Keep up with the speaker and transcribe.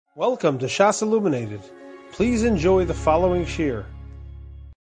Welcome to Shas Illuminated. Please enjoy the following shir.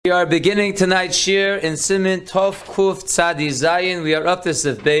 We are beginning tonight's shir in Siman Tov Kuf Tzadi Zayin. We are up to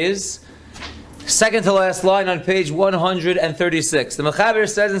Sif Beis, second to last line on page 136. The Mechaber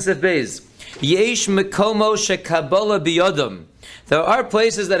says in Sif Beis, Yesh Mekomo Shekabbalah Biyodam. There are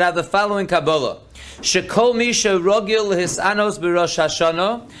places that have the following Kabbalah. Shekol Misha Rogil Hisanos B'Rosh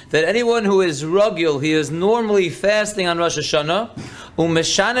Hashana, that anyone who is Rogil, he is normally fasting on Rosh Hashana,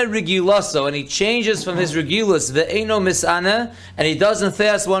 Umeshana Regilaso, and he changes from his Regilus, Ve'eno Misana, and he doesn't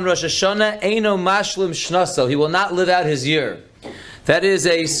fast one Rosh Hashana, Eino Mashlim Shnaso, he will not live out his year. That is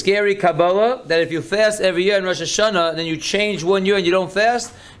a scary Kabbalah, that if you fast every year in Rosh Hashana, and then you change 1 year and you don't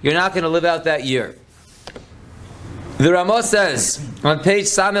fast, you're not going to live out that year. The Ramah says on page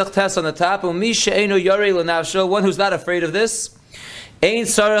Samech Tes on the top, one who's not afraid of this, then he in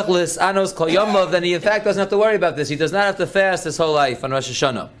fact doesn't have to worry about this. He does not have to fast his whole life on Rosh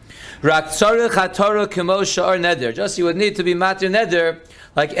Hashanah. Just he would need to be matir neder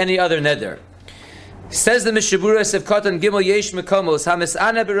like any other neder. Says the Mishabura Sefkatan Gimel Yesh Mekomos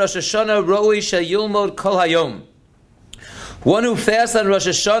Hamisana b'Rosh Hashanah Roi Sheyilmod Kol Hayom. One who fasts on Rosh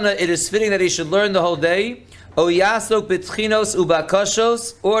Hashanah, it is fitting that he should learn the whole day. O yasok b'tchinos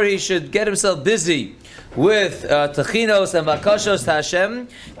ubakashos, or he should get himself busy with tchinos and bakashos to Hashem.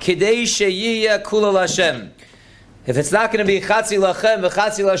 Kidei sheyiyah kulal Hashem. If it's not going to be chatzi lachem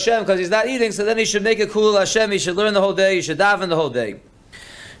v'chatzi l'Hashem because he's not eating, so then he should make it kulal Hashem. He should learn the whole day. He should daven the whole day.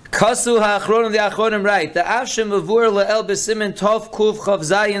 Kasu ha'achronim, the achronim write, the avshem mavur le'el b'simin tov kuf chav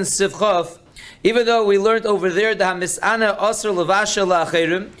zayin sivchav. Even though we learned over there the hamisana asr levasha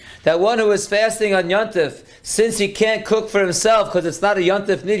la'acherim, that one who is fasting on Yontif, since he can't cook for himself because it's not a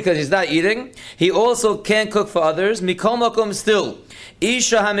Yontif need because he's not eating, he also can't cook for others. Mikol makom still,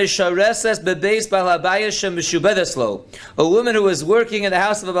 isha hamishareses bebeis bal habayis shemishubedes. A woman who is working in the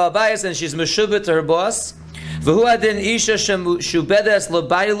house of a bal habayis and she's meshubet to her boss. V'hu adin isha shemishubedes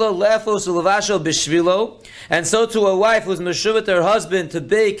lebaylo lefos ulevasho b'shvilo. And so to a wife who's meshubet to her husband to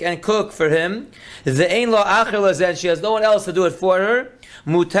bake and cook for him, the ein lo acher lazen, she has no one else to do it for her.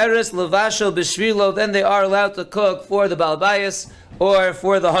 Muteres levashel b'shvilo, then they are allowed to cook for the balbayis or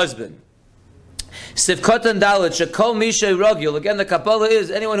for the husband. Sivkotan dalit shekol mishay rogil. Again, the Kabbalah is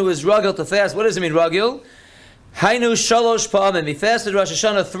anyone who is rogil to fast. What does it mean, rogil? Hainu shalosh pa'amim. He fasted Rosh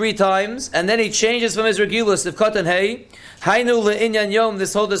Hashanah 3 times, and then he changes from his regulus. Sivkotan hey. Hainu le'inyan yom.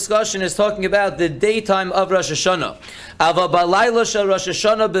 This whole discussion is talking about the daytime of Rosh Hashanah. Ava balayla shel Rosh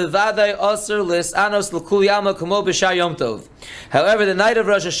Hashanah bevadai aser lisanos l'kul yama kumo b'shar yom tov. However, the night of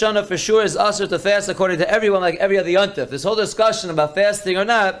Rosh Hashanah for sure is aser to fast according to everyone, like every other yontif. This whole discussion about fasting or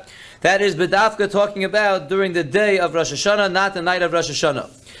not, that is bedafka talking about during the day of Rosh Hashanah, not the night of Rosh Hashanah.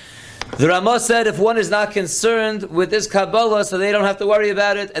 The Ramah said if one is not concerned with this Kabbalah, so they don't have to worry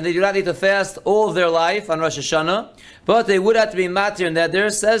about it, and they do not need to fast all of their life on Rosh Hashanah, but they would have to be matir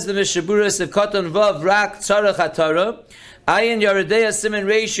neder. Says the Mishabura Sivkatan Vav Rak Tzarech HaTorah Ayin Yaredeya Siman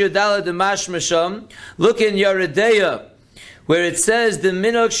Reish Yudala Demash Misham. Look in Yaredeya where it says the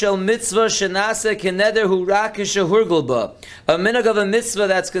minog shel mitzvah shenase keneder hu rak shehurgulba. A minog of a mitzvah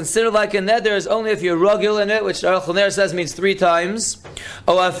that's considered like a neder is only if you're rogil in it, which Aruch LaNer says means 3 times.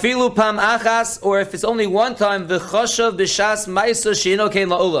 O afilu pam achas, or if it's only 1 time, v'choshav b'shas ma'isa sheino kein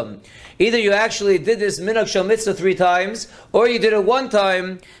la'olam. Either you actually did this minog shel mitzvah 3 times, or you did it 1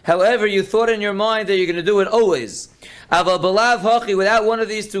 time. However, you thought in your mind that you're going to do it always. Aval balav hachi, without one of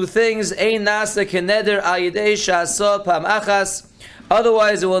these 2 things, ein nasa keneder al yidei shasa pam achas.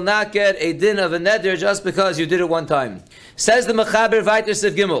 Otherwise, it will not get a din of a neder just because you did it 1 time. Says the Mechaber Vayter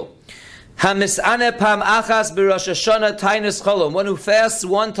Sif Gimel, Hamisane pam achas b'Rosh Hashanah tainis chalom. One who fasts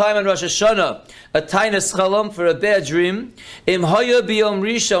 1 time on Rosh Hashanah, a tainis chalom for a bad dream. Im hoya biyom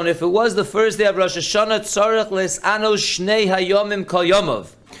rishon, if it was the first day of Rosh Hashanah, tzarech les'ano shnei hayomim kol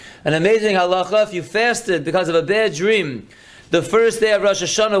yomov. An amazing halacha, if you fasted because of a bad dream, the first day of Rosh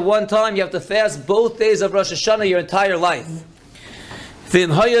Hashanah 1 time, you have to fast both days of Rosh Hashanah your entire life.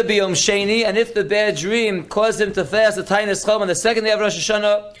 And if the bad dream caused him to fast the tainis chom on the 2nd day of Rosh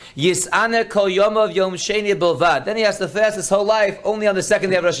Hashanah, yis'ane kol yomav yom sheni bilvad. Then he has to fast his whole life only on the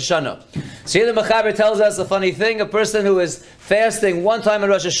 2nd day of Rosh Hashanah. So here the Mechaber tells us a funny thing. A person who is fasting 1 time on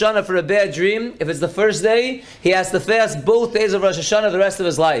Rosh Hashanah for a bad dream, if it's the first day, he has to fast both days of Rosh Hashanah the rest of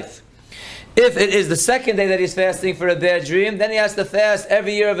his life. If it is the 2nd day that he's fasting for a bad dream, then he has to fast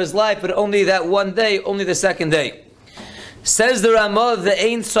every year of his life, but only that 1 day, only the 2nd day. Says the Ramah, the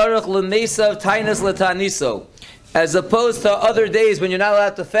ein tzarech l'meisav tainas l'taniso. As opposed to other days when you're not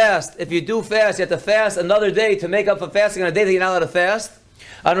allowed to fast. If you do fast, you have to fast another day to make up for fasting on a day that you're not allowed to fast.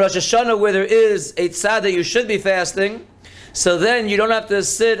 On Rosh Hashanah, where there is a tzad that you should be fasting, so then you don't have to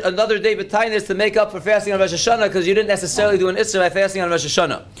sit another day b'tainis to make up for fasting on Rosh Hashanah, because you didn't necessarily do an Isra by fasting on Rosh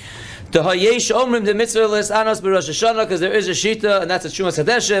Hashanah. The Hayesh Omrim the mitzvah lis anos b'Rosh Hashanah, because there is a shita, and that's a Shumas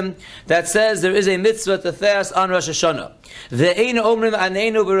Hadeshim, that says there is a mitzvah to fast on Rosh Hashanah. The Ein Omrim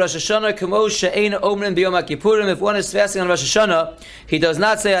Aneinu b'Rosh Hashanah kamo she'ein Omrim b'Yom Kippurim. If one is fasting on Rosh Hashanah, he does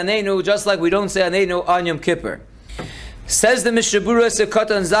not say Aneinu, just like we don't say Aneinu on Yom Kippur. Says the Mishabura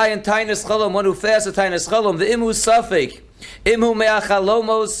Sekatan Zayin Tainis Chalom, one who fasts a Tainis Chalom, the Imu Safek, Imu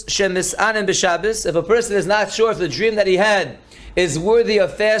Me'achalomos Shemisanim b'Shabbos. If a person is not sure if the dream that he had is worthy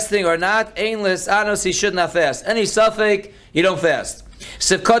of fasting or not, Einless Anos, he should not fast. Any Safek, you don't fast.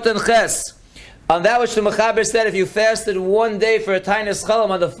 Sekatan Ches, on that which the Mechaber said, if you fasted one day for a Tainis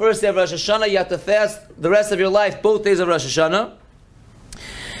Chalom on the first day of Rosh Hashanah, you have to fast the rest of your life, both days of Rosh Hashanah.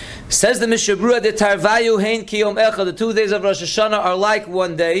 Says the Mishabura, the Tarvayu Hein Kiyom Echa, the 2 days of Rosh Hashanah are like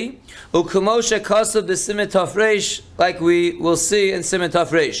one day. Ukumoshe Kasav the Simen Tafresh, like we will see in Simen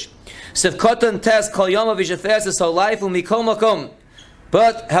Tafresh. Sivkotan Tes Kol Yom, he should fast his whole life. Umikol Makom.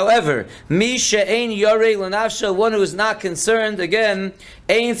 But, however, Mi She'ein Yorei L'Nafsha, one who is not concerned, again,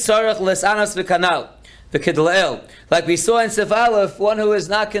 Ein Tzarech L'Sanas V'Kanal. V'Kidla'el. Like we saw in Sif Aleph, one who is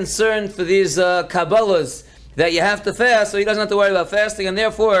not concerned for these Kabbalahs, that you have to fast, so he doesn't have to worry about fasting, and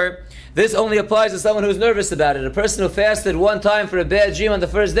therefore, this only applies to someone who's nervous about it. A person who fasted one time for a bad dream on the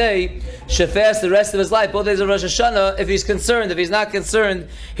first day should fast the rest of his life, both days of Rosh Hashanah, if he's concerned. If he's not concerned,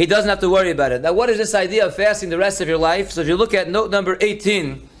 he doesn't have to worry about it. Now, what is this idea of fasting the rest of your life? So if you look at note number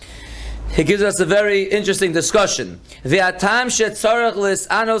 18, he gives us a very interesting discussion. The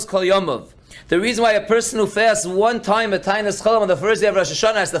reason why a person who fasts one time at Tainas Cholam on the first day of Rosh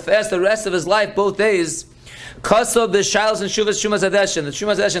Hashanah has to fast the rest of his life, both days, Kaso b'Shalos and Shuvas Shumas Hadeshin. The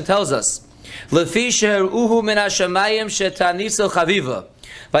Shumas Hadeshin tells us, Lefi she'eruhu min hashamayim she'taniso chaviva.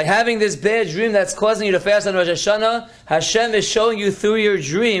 By having this bad dream that's causing you to fast on Rosh Hashanah, Hashem is showing you through your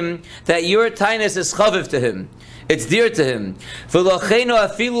dream that your tainus is chaviv to Him. It's dear to Him. Therefore, even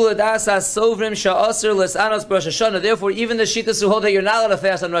the shittas who hold that you're not allowed to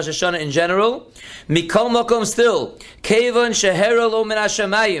fast on Rosh Hashanah in general, mikol makom still, kevan shehera lo min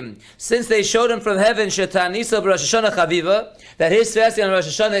hashamayim, since they showed him from heaven shetanisa b'Rosh Hashanah chaviva, that his fasting on Rosh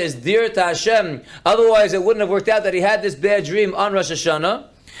Hashanah is dear to Hashem. Otherwise, it wouldn't have worked out that he had this bad dream on Rosh Hashanah.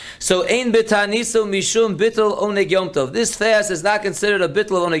 So, ein betaniso mishum bittul oneg yom tov. This fast is not considered a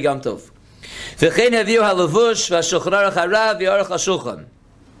bittul of oneg yom tov. V'chein haviu halavush v'ashulchan harav v'aruch hashulchan.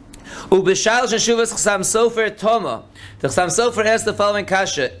 Ubeshal sheshuvas chsam sofer toma. The chsam sofer asked the following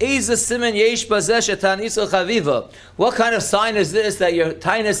kasha: Eiza simen yesh bazeh shetaniso chaviva. What kind of sign is this that your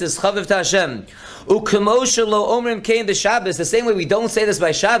tainus is chaviv to Hashem? Ukemoshe lo omrim came to Shabbos. The same way we don't say this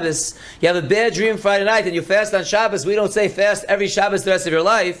by Shabbos. You have a bad dream Friday night and you fast on Shabbos. We don't say fast every Shabbos the rest of your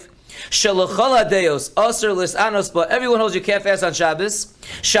life. Shalachol adeos aser lis anos, but everyone holds you can't fast on Shabbos.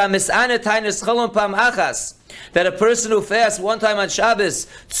 Shamisane tainus chalom pam achas, that a person who fasts one time on Shabbos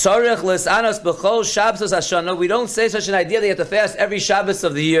tzarech lis anos b'chol Shabbos Hashana. We don't say such an idea that you have to fast every Shabbos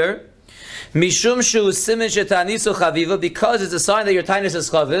of the year. Mishum shu simin shetanisu chaviva, because it's a sign that your tainus is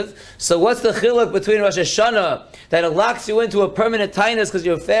chaviv. So what's the chiluk between Rosh Hashanah that it locks you into a permanent tainus because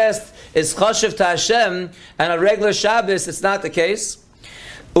your fast is chashiv to Hashem, and a regular Shabbos it's not the case?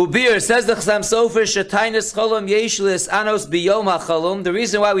 Ubir says the Chasam Sofer shetainis cholom yeshlis anos biyom hacholom. The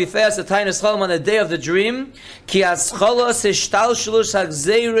reason why we fast the tainis cholom on the day of the dream, ki as cholos ishtalshlus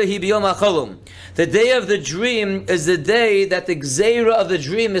hagzeira hi biyom hacholom. The day of the dream is the day that the gzeira of the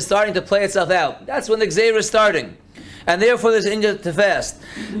dream is starting to play itself out. That's when the gzeira is starting, and therefore there's inja to fast.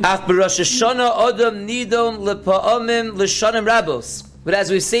 Af b'Rosh Hashanah adam nidon lepa'amim l'shanim rabos. But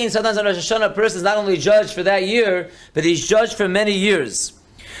as we've seen, sometimes on Rosh Hashanah a person is not only judged for that year, but he's judged for many years.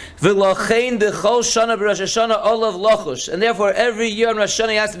 And therefore every year on Rosh Hashanah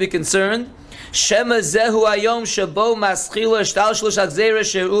he has to be concerned.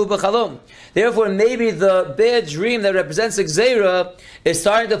 Therefore maybe the bad dream that represents the Gzeira is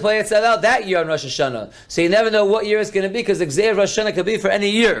starting to play itself out that year on Rosh Hashanah. So you never know what year it's going to be, because the Gzeira of Rosh Hashanah could be for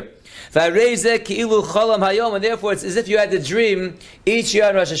any year. And therefore it's as if you had the dream each year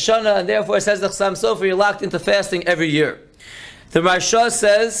on Rosh Hashanah, and therefore it says the Chasam Sofer, you're locked into fasting every year. The Marsha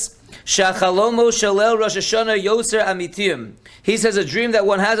says, Shachalomo shalel Rosh Hashanah yoser amitiyim. He says a dream that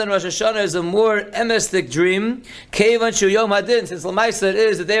one has on Rosh Hashanah is a more emistic dream. Kevan shu yom hadin, since L'maisa it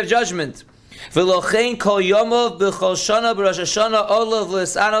is the day of judgment. V'lochein kol yomov b'chol shana b'Rosh Hashanah olav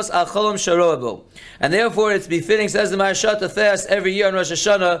l'sanos acholom sharoabo. And therefore it's befitting, says the Marsha, to fast every year on Rosh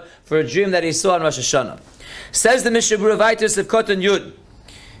Hashanah for a dream that he saw on Rosh Hashanah. Says the Mishnah Berurah Vaitus of Kotan Yud.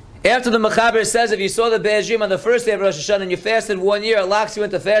 After the Mechaber says if you saw the bad dream on the first day of Rosh Hashanah and you fasted 1 year, it locks you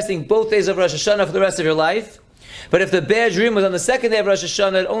into fasting both days of Rosh Hashanah for the rest of your life. But if the bad dream was on the second day of Rosh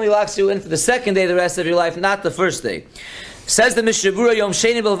Hashanah, it only locks you in for the second day the rest of your life, not the first day. Says the Mishnah Berurah, Yom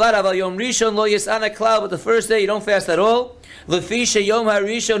Sheni Bilvad, Aval Yom Rishon Lo Yisana Klal, but the first day you don't fast at all. Lefisha Yom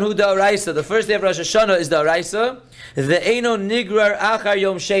HaRishon Hu Da'araisa, the first day of Rosh Hashanah is Da'araisa. The Eino Nigrar Achar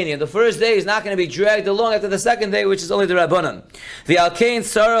Yom Sheni, and the first day is not going to be dragged along after the second day, which is only the Rabbanan. The Alkein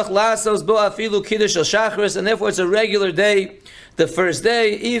Sarach Lasos Bo Afilu Kiddush Al Shachris, and therefore it's a regular day, the first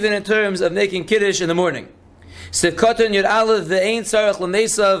day, even in terms of making Kiddush in the morning. Sivkoton Yud Aleph, the Ein Sarach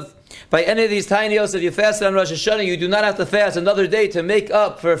L'Mesav, by any of these tinios, if you fast on Rosh Hashanah, you do not have to fast another day to make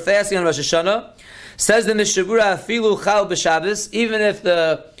up for fasting on Rosh Hashanah. Says the Mishnah Berurah, Afilu Chal B'Shabbos, even if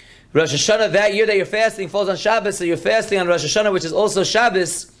the Rosh Hashanah that year that you're fasting falls on Shabbos, so you're fasting on Rosh Hashanah, which is also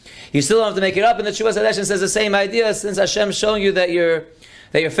Shabbos, you still don't have to make it up. And the Teshuvas Hadeshin says the same idea, since Hashem showing you that your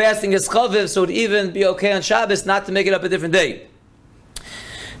fasting is chaviv, so it would even be okay on Shabbos not to make it up a different day.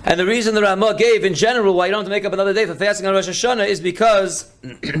 And the reason the Ramah gave in general why you don't have to make up another day for fasting on Rosh Hashanah is because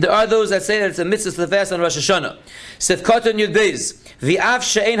there are those that say that it's a mitzvah to fast on Rosh Hashanah. Sifkatan Yud Beis, v'af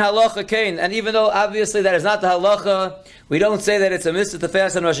she'ein halacha kain, and even though obviously that is not the halacha, we don't say that it's a mitzvah to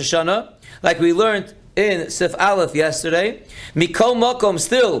fast on Rosh Hashanah, like we learned in Sif Aleph yesterday. Mikol makom,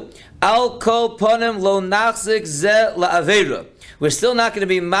 still, al kol ponim lo nachzik ze la'avera. We're still not going to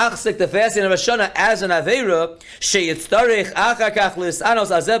be machzik the fasting of Rosh Hashanah as an aveira. Sheyitztarich achar kach lisanos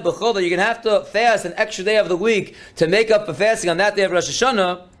azeh b'chol, that you're going to have to fast an extra day of the week to make up for fasting on that day of Rosh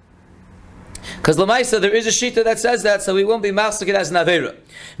Hashanah. Because Lamaisa, there is a shita that says that, so we won't be machzik it as an aveira.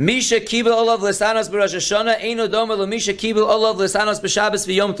 Misha kibel olav lisanos b'Rosh Hashanah eino domer lo misha kibel olav lisanos b'Shabbos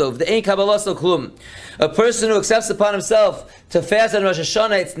v'Yom Tov. The ein kabbalas lo klum. A person who accepts upon himself to fast on Rosh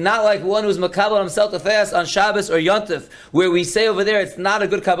Hashanah, it's not like one who's makabel on himself to fast on Shabbos or Yom Tov, where we say over there it's not a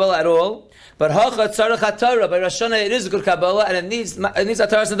good kabbalah at all. But hacha tzarech hatara, by Rosh Hashanah it is a good kabbalah and it needs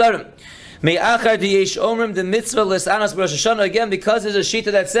ataras nadarim. Me'achar diyesh omrim the mitzvah lisanos b'Rosh Hashanah, again because there's a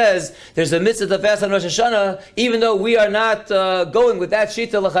shita that says there's a mitzvah to fast on Rosh Hashanah, even though we are not going with that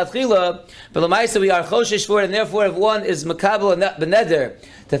shita l'chatchila, but l'maisa we are choshesh for it, and therefore if one is makabel and beneder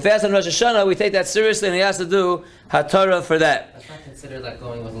to fast on Rosh Hashanah, we take that seriously and he has to do hatara for that. That's not considered like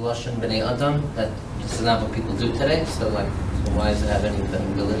going with Lashon B'nai Adam, that this is not what people do today, so why does it have any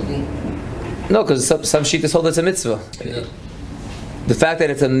validity? No, because some shittas hold it's a mitzvah. Yeah. The fact that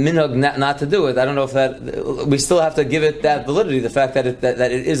it's a minhag not to do it, I don't know if that, we still have to give it that validity, the fact that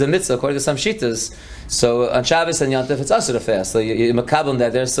it is a mitzvah according to some shittas. So on Shabbos and Yom Tov it's asur to fast, so you're makabel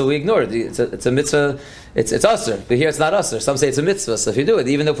that there, so we ignore it. It's a mitzvah, it's asur, but here it's not asur. Some say it's a mitzvah, so if you do it,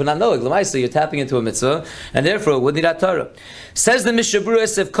 even though we're not knowing, l'maisa, you're tapping into a mitzvah, and therefore it would need Torah. Says the Mishnah Berurah,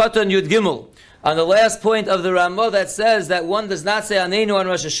 Sif Katan Yud Gimel, on the last point of the Ramah that says that one does not say Aneinu on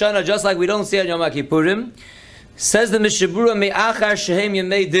Rosh Hashanah, just like we don't say on Yom HaKippurim. Says the Mishnah Berurah, Me'achar shehem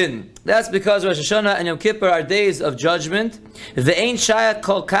yemei din. That's because Rosh Hashanah and Yom Kippur are days of judgment. Ve'ein shayat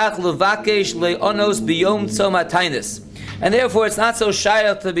kol kach levakesh le'onos biyom tzom hatainis. And therefore it's not so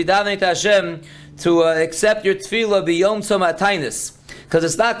shayat to be davening to Hashem to accept your tefillah biyom tzom hatainis. Because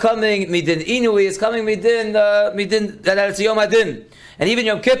it's not coming midin inui, it's coming midin that it's Yom Hadin. And even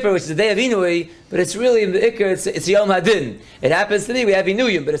Yom Kippur, which is the day of Inui, but it's really in the Iker, it's Yom Hadin. It happens today, we have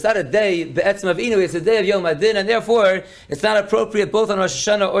Inuyim, but it's not a day, the Etzem of Inui, it's a day of Yom Hadin, and therefore, it's not appropriate both on Rosh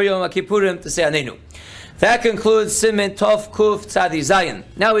Hashanah or Yom Kippurim to say Anenu. That concludes Siman Tov Kuf Tzadi Zayin.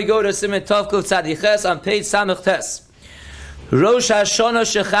 Now we go to Siman Tov Kuf Tzadi Ches on page Samech Tes. Rosh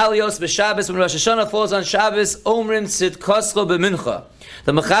Hashanah Shechalios B'Shabbos, when Rosh Hashanah falls on Shabbos, Omrim Tzidkoscha B'Mincha.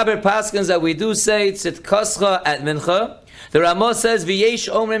 The Mechaber Paskins that we do say Tzidkoscha at Mincha. The Ramah says,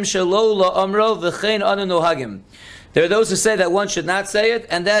 "V'yesh omrim shelo la'amro v'chein anu nohagim." There are those who say that one should not say it,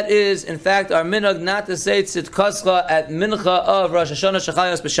 and that is, in fact, our minhag not to say tzidkoscha at mincha of Rosh Hashanah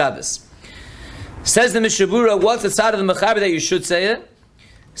Shechayos b'Shabbos. Says the Mishnah Berurah, what's the side of the Mechaber that you should say it?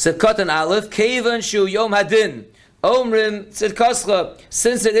 Said Katan Aleph, Kevan shu Yom Hadin. Omrim tzidkoscha.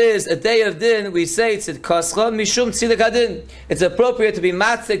 Since it is a day of din, we say tzidkoscha mishum tzidik hadin. It's appropriate to be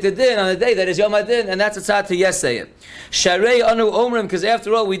matzik the din on a day that is Yom Hadin, and that's a tzad to yes say it. Sharei anu omrim, because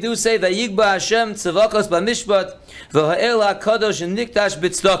after all we do say vayigba Hashem tzavakos b'mishpat v'ha'el hakadosh nikdash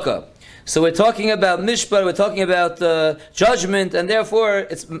b'tzedakah. So we're talking about mishpat, we're talking about judgment, and therefore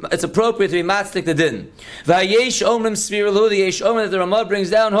it's appropriate to be matzik the din. V'hayesh omrim svirulu, the yesh omrim that the Ramah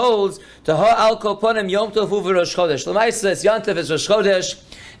brings down holds to ha'al kol ponim yom tov hu v'rosh chodesh. L'maisa it's Yom Tov, it's Rosh Chodesh,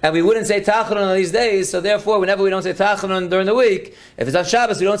 and we wouldn't say Tachanun on these days, so therefore whenever we don't say Tachanun during the week, if it's on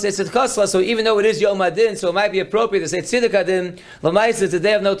Shabbos we don't say Tzidkoscha, so even though it is Yom Hadin, so it might be appropriate to say Tzidik Hadin, l'maisa it's a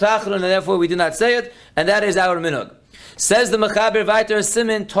day of no Tachanun, and therefore we do not say it, and that is our minhag. Says the Mechaber Vayter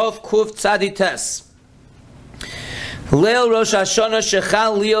Siman Tov Kuf Tzadi Tes. Leil Rosh Hashana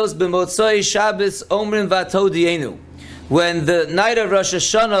shechal lios b'motzoi Shabbos omrim vatodienu. When the night of Rosh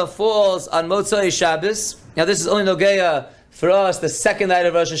Hashanah falls on Motzei Shabbos, now this is only Nogeya for us, the second night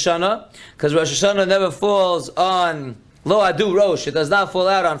of Rosh Hashanah, because Rosh Hashanah never falls on Lo Adu Rosh. It does not fall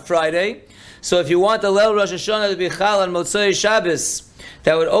out on Friday. So if you want the Leil Rosh Hashanah to be Chal on Motzei Shabbos,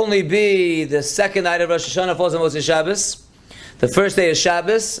 that would only be the second night of Rosh Hashanah falls on Motzei Shabbos. The first day is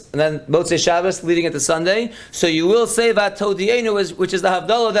Shabbos, and then Motzei Shabbos leading into Sunday. So you will say Vatodienu, which is the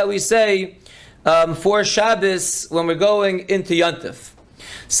Havdalah that we say for Shabbos when we're going into Yontif.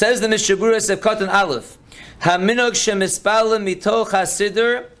 Says the Mishaburas of Katan Aleph, Haminog shemispalim mitoch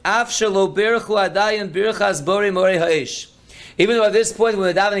hasidr af shelo birchu adayin birchas bori morei ha'esh. Even though at this point when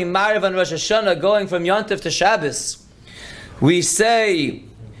we're davening Mariv on Rosh Hashanah, going from Yontif to Shabbos, we say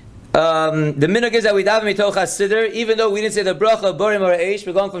the minhag is that we daven mitoch hasidr, even though we didn't say the bracha of bori morei ha'esh.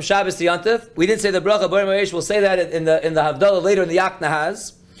 We're going from Shabbos to Yontif. We didn't say the bracha of bori morei ha'esh. We'll say that in the Havdalah later in the Yak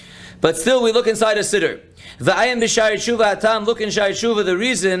Nahaz. But still, we look inside a siddur. V'ayim b'shari tshuva hatam, look in shari tshuva, the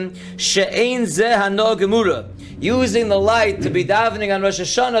reason, she'ein zeh hano gemura. Using the light to be davening on Rosh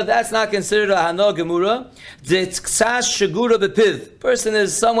Hashanah, that's not considered a hano gemura. D'tzas shegura b'piv. Person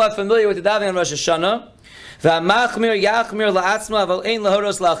is somewhat familiar with the davening on Rosh Hashanah. V'amachmir yachmir la'atzma v'al ein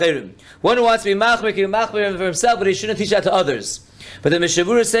lahoros la'acherim. One who wants to be machmir can be machmir for himself, but he shouldn't teach that to others. But the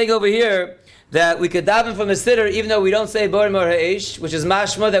Mishavur is saying over here, that we could daven from a siddur even though we don't say Bori Mor Ha'esh, which is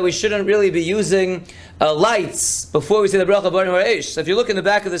mashma that we shouldn't really be using lights before we say the bracha Bori Mor Ha'esh. So if you look in the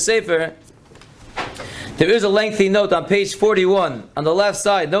back of the Sefer, there is a lengthy note on page 41, on the left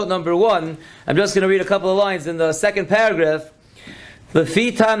side, note number 1. I'm just going to read a couple of lines in the second paragraph.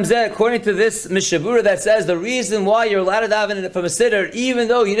 According to this Mishabura that says the reason why you're allowed to daven from a siddur even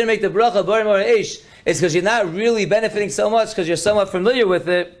though you didn't make the bracha Bori Mor Ha'esh is because you're not really benefiting so much because you're somewhat familiar with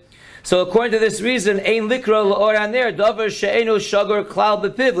it. So according to this reason, ein likra l'or haner davar she'enu shagar klal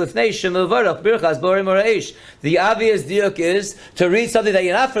bepiv lifnei shemilvarach birchas bori mor ha'esh. The obvious diuk is to read something that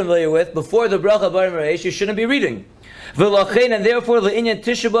you're not familiar with before the bracha bori mor ha'esh. You shouldn't be reading. V'lochein, and therefore le'inyan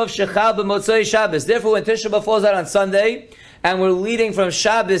Tisha B'av shechal b'motzei Shabbos. Therefore, when Tisha B'av falls out on Sunday, and we're leading from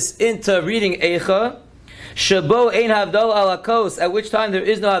Shabbos into reading Eicha, shebo ein havdalah ala kos, at which time there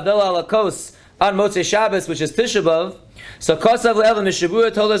is no havdalah ala kos on Motzei Shabbos, which is Tisha B'av. So Kosav Le'elam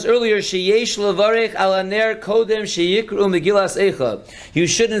Mishabura told us earlier, Sheyesh levarech ala ner kodem sheyikru megillas Eicha. You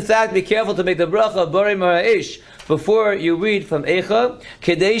should in fact be careful to make the bracha of Bori Mor Ha'esh before you read from Eicha.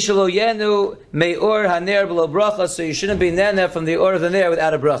 Kedei shelo yenu me'or haner below bracha, so you shouldn't be nana from the or of the ner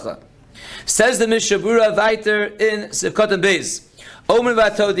without a bracha. Says the Mishabura Viter in Sivkot and Beis. Omer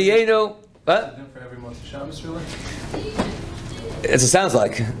vatodienu. What? For every month of Shabbos, really? It sounds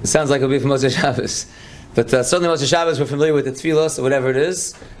like it'll be for Motzei Shabbos. But certainly Motzei Shabbos we're familiar with the tefillos or whatever it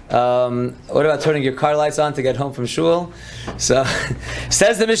is. What about turning your car lights on to get home from shul? So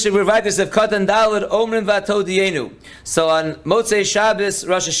says the Mishnah, we write this of Katan Dalad Omrim Vatodienu. So on Motzei Shabbos,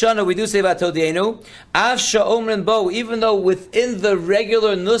 Rosh Hashanah, we do say Vatodienu. Avsha Omrim Bo, even though within the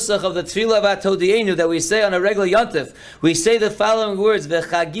regular nusach of the tefillah Vatodienu that we say on a regular yontif, we say the following words: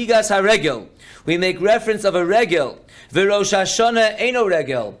 V'chagigas haregel. We make reference of a regel. V'Rosh Hashanah eino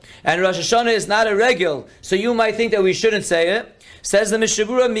regel, and Rosh Hashanah is not a regel. So you might think that we shouldn't say it. Says the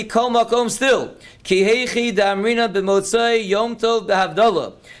Mishabura, Mikol Makom still. Ki heichi da'amrina b'motzei Yom Tov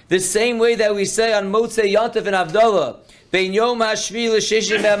b'Havdalah. The same way that we say on Motzei Yontif and Havdalah, Bein Yom HaShvi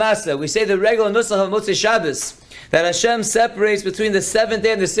l'Shishim be'Amasa. We say the regular nusach of Motzei Shabbos, that Hashem separates between the 7th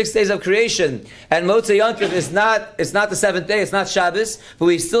day and the 6 days of creation. And Motzei Yontif is not the 7th day, it's not Shabbos, but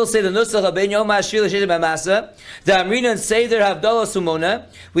we still say the nusach of Ben Yom HaShvi l'Shishim be'Amasa. The Amrina and Seder Havdalah Sumona.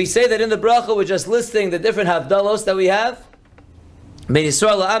 We say that in the bracha we're just listing the different Havdalos that we have. Ben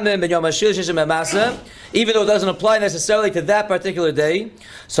Yisrael La'amim, Ben Yom HaShvi l'Shishim be'Amasa. Even though it doesn't apply necessarily to that particular day.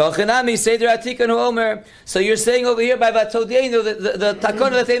 So Achanami Seder Atikanu Omer. So you're saying over here by Vatodienu the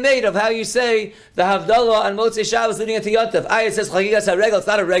takona that they made of how you say the Havdalah on Motzei Shabbos leading into Yontif. It says Chagigas HaRegel. It's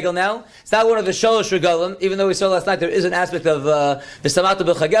not a regel now. It's not one of the Sholosh Regalim. Even though we saw last night there is an aspect of the Samata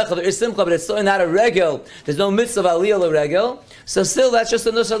B'Chagecha. There is Simcha, but it's still not a regel. There's no mitzvah of Aliyah L'Regel. So still that's just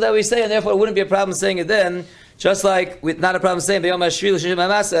the nusach that we say, and therefore it wouldn't be a problem saying it then. Just like with not a problem saying B'Yom HaShvi l'Shishim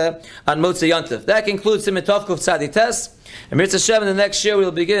be'Amasa on Motzei Yontif. That concludes Siman Tov Kuf Tzadi Tes. And Mirza Hashem, in the next year we'll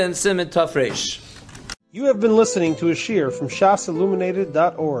begin Siman Tov Reish. You have been listening to a shiur from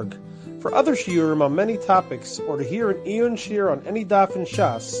shasilluminated.org. For other shiurim on many topics, or to hear an Iyun shiur on any daf in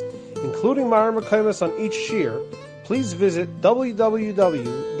Shas, including Mara Mekaymas on each shiur, please visit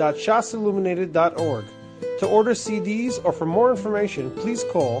www.shasilluminated.org. To order CDs or for more information, please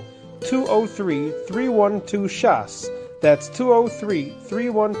call 203-312-SHAS. That's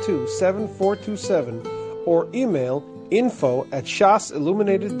 203-312-7427. Or email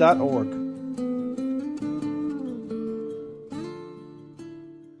info@shasilluminated.org.